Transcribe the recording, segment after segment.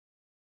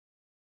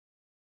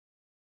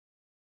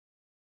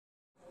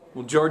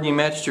Well, Jordan, you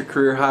matched your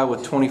career high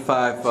with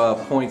 25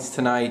 points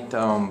tonight.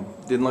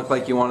 Didn't look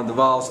like you wanted the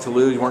Vols to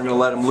lose. You weren't going to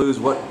let them lose.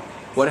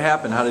 What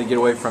happened? How did it get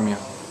away from you?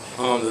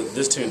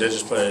 This team, they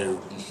just played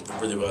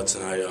really well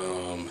tonight.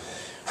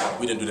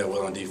 We didn't do that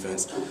well on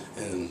defense,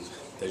 and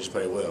they just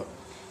played well.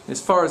 As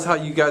far as how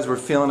you guys were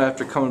feeling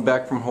after coming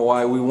back from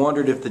Hawaii, we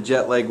wondered if the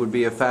jet lag would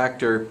be a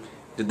factor.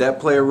 Did that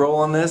play a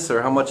role in this,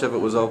 or how much of it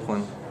was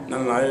Oakland?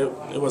 No,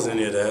 it wasn't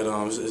any of that.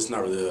 It's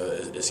not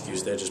really an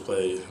excuse. They just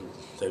play.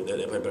 They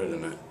play better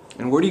than that.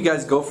 And where do you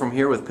guys go from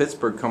here with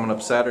Pittsburgh coming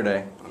up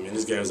Saturday? I mean,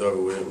 this game's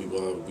over with.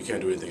 We can't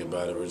do anything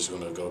about it. We're just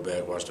going to go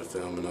back, watch the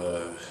film,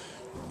 and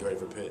get ready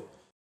for Pitt.